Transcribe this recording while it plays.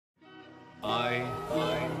I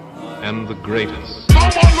am the greatest. Someone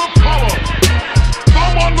with power!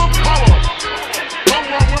 Someone with power!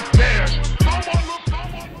 Someone with dash! Someone with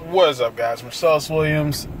power! What is up, guys? Marcellus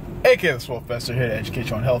Williams, aka TheSwolefessor, here to educate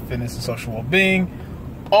you on health, fitness, and social well-being.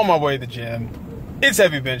 On my way to the gym. It's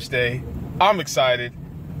heavy bench day. I'm excited.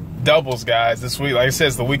 Doubles, guys. This week, like I said,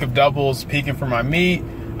 it's the week of doubles, peaking for my meet.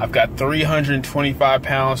 I've got 325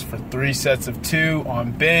 pounds for 3 sets of 2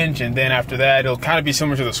 on bench, and then after that, it'll kind of be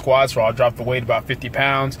similar to the squats, where I'll drop the weight about 50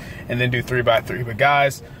 pounds and then do 3x3. But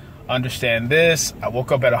guys, understand this. I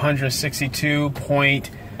woke up at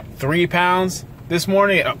 162.3 pounds this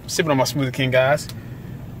morning. I'm sipping on my Smoothie King, guys.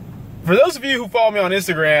 For those of you who follow me on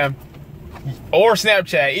Instagram or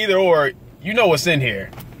Snapchat, either or, you know what's in here.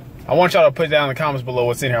 I want y'all to put down in the comments below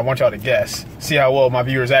what's in here. I want y'all to guess. See how well my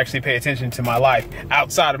viewers actually pay attention to my life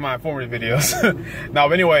outside of my informative videos. No,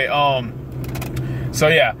 but anyway, so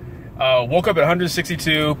yeah, woke up at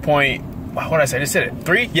 162 point, what did I say? I just said it,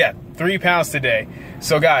 3? Yeah, 3 pounds today.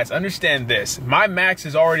 So guys, understand this. My max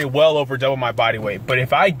is already well over double my body weight. But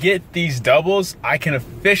if I get these doubles, I can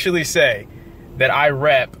officially say that I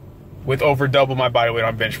rep with over double my body weight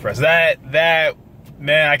on bench press. That,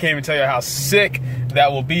 man, I can't even tell you how sick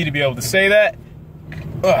that will be to be able to say that.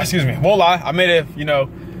 Excuse me, won't lie. I may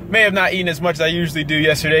have not eaten as much as I usually do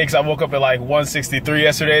yesterday because I woke up at like 163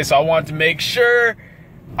 yesterday. So I wanted to make sure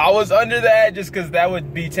I was under that, just because that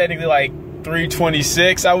would be technically like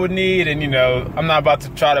 326 I would need. And I'm not about to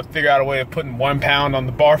try to figure out a way of putting 1 pound on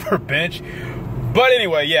the bar for bench. But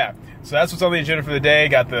anyway, yeah. So that's what's on the agenda for the day.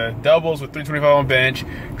 Got the doubles with 325 on bench,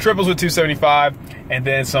 triples with 275, and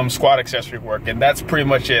then some squat accessory work. And that's pretty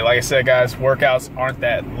much it. Like I said, guys, workouts aren't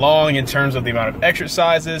that long in terms of the amount of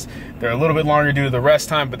exercises. They're a little bit longer due to the rest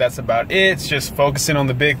time, but that's about it. It's just focusing on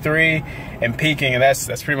the big 3 and peaking, and that's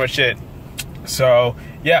pretty much it. So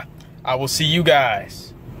yeah, I will see you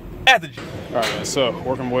guys at the gym. All right, guys, so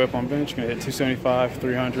working my way up on bench. Gonna hit 275,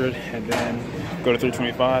 300, and then go to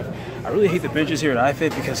 325. I really hate the benches here at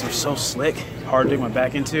iFit because they're so slick, hard to dig my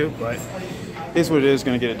back into, but it's what it is.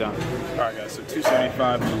 Gonna get it done. All right, guys, so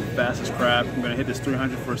 275 is the fastest crap. I'm gonna hit this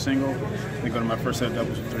 300 for a single, then go to my first set of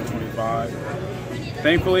doubles with 325.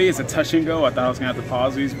 Thankfully, it's a touch and go. I thought I was gonna have to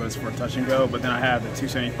pause these, but it's for a touch and go. But then I have the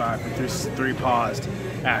 275 for three paused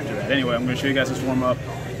after that. Anyway, I'm gonna show you guys this warm up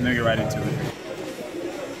and then get right into it.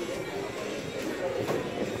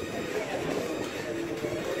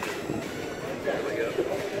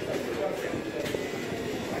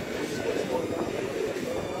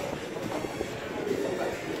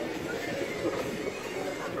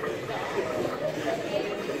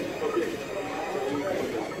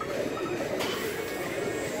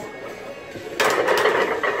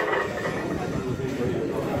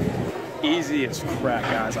 Easy as crap,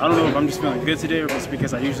 guys. I don't know if I'm just feeling good today or if it's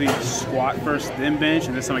because I usually squat first, then bench,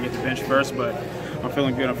 and this time I get to bench first, but I'm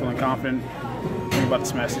feeling good, I'm feeling confident. I'm about to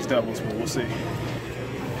smash these doubles, but we'll see.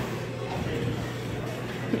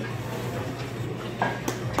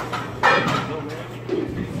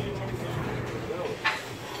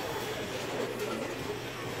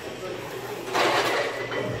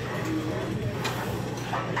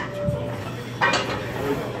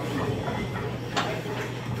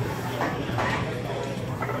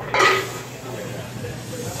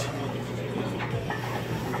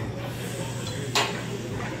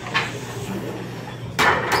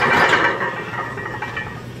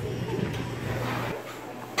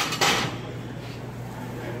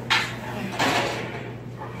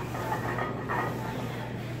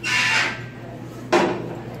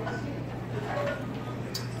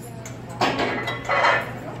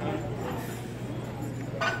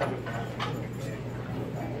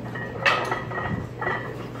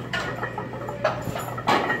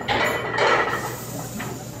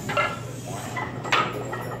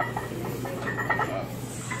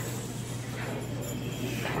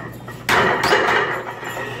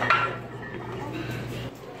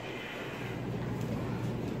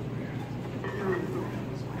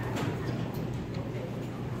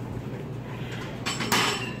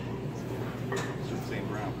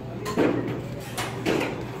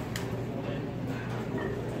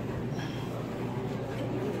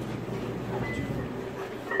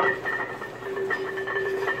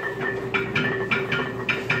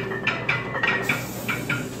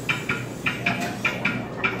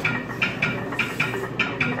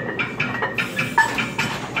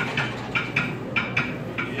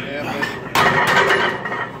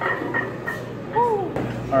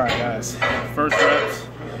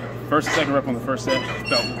 First and second rep on the first set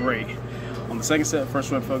felt great. On the second set, first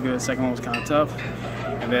rep felt good, second one was kind of tough.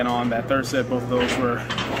 And then on that third set, both of those were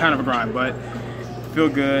kind of a grind, but feel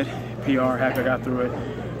good, PR, happy I got through it.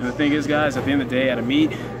 And the thing is, guys, at the end of the day, at a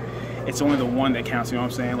meet, it's only the one that counts, you know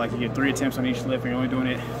what I'm saying? Like, you get 3 attempts on each lift and you're only doing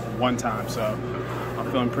it one time. So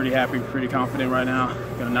I'm feeling pretty happy, pretty confident right now.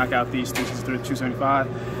 Gonna knock out these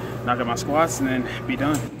 275, knock out my squats, and then be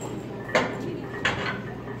done.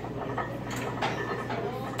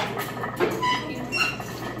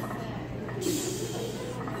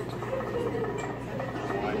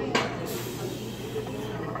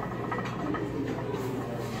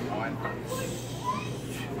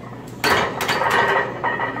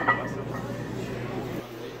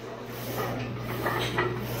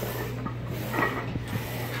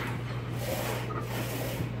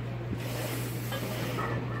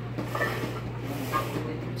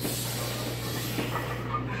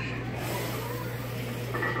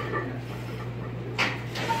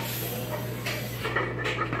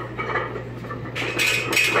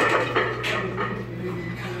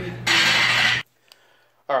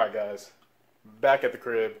 Alright guys, back at the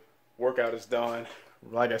crib, workout is done.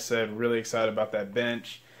 Like I said, really excited about that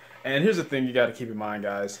bench. And here's the thing you got to keep in mind,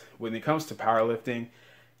 guys. When it comes to powerlifting,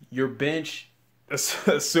 your bench,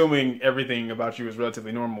 assuming everything about you is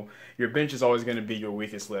relatively normal, your bench is always going to be your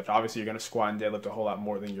weakest lift. Obviously, you're going to squat and deadlift a whole lot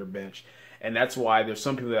more than your bench. And that's why there's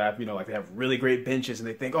some people that have, like they have really great benches and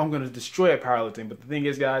they think, oh, I'm going to destroy at powerlifting. But the thing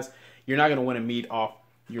is, guys, you're not going to win a meet off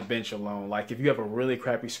your bench alone. Like if you have a really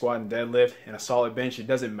crappy squat and deadlift and a solid bench, it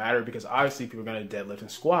doesn't matter because obviously people are going to deadlift and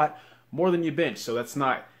squat more than you bench. So that's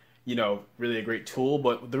not, really a great tool.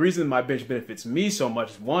 But the reason my bench benefits me so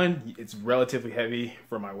much is, one, it's relatively heavy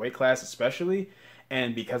for my weight class especially.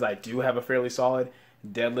 And because I do have a fairly solid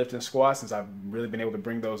deadlift and squat, since I've really been able to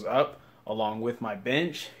bring those up along with my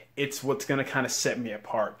bench, it's what's going to kind of set me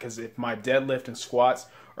apart. Because if my deadlift and squats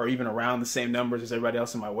are even around the same numbers as everybody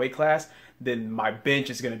else in my weight class, then my bench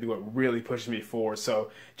is going to be what really pushes me forward. So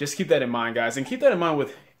just keep that in mind, guys. And keep that in mind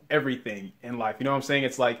with everything in life. You know what I'm saying?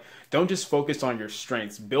 It's like, don't just focus on your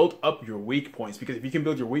strengths. Build up your weak points. Because if you can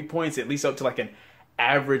build your weak points at least up to like an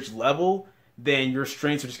average level, then your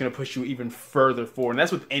strengths are just going to push you even further forward. And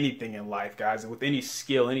that's with anything in life, guys. And with any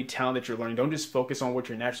skill, any talent that you're learning, don't just focus on what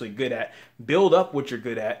you're naturally good at. Build up what you're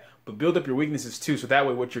good at, but build up your weaknesses too. So that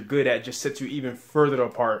way what you're good at just sets you even further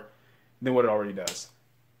apart than what it already does.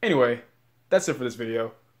 Anyway, that's it for this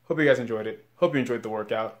video. Hope you guys enjoyed it. Hope you enjoyed the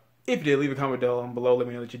workout. If you did, leave a comment down below. Let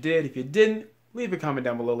me know that you did. If you didn't, leave a comment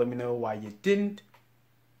down below. Let me know why you didn't.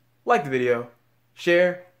 Like the video.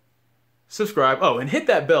 Share. Subscribe. Oh, and hit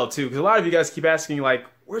that bell too, because a lot of you guys keep asking, like,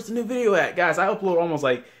 where's the new video at? Guys, I upload almost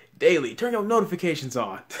like daily. Turn your notifications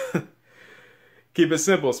on. Keep it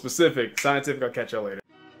simple, specific, scientific. I'll catch y'all later.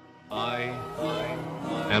 I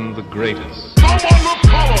am the greatest.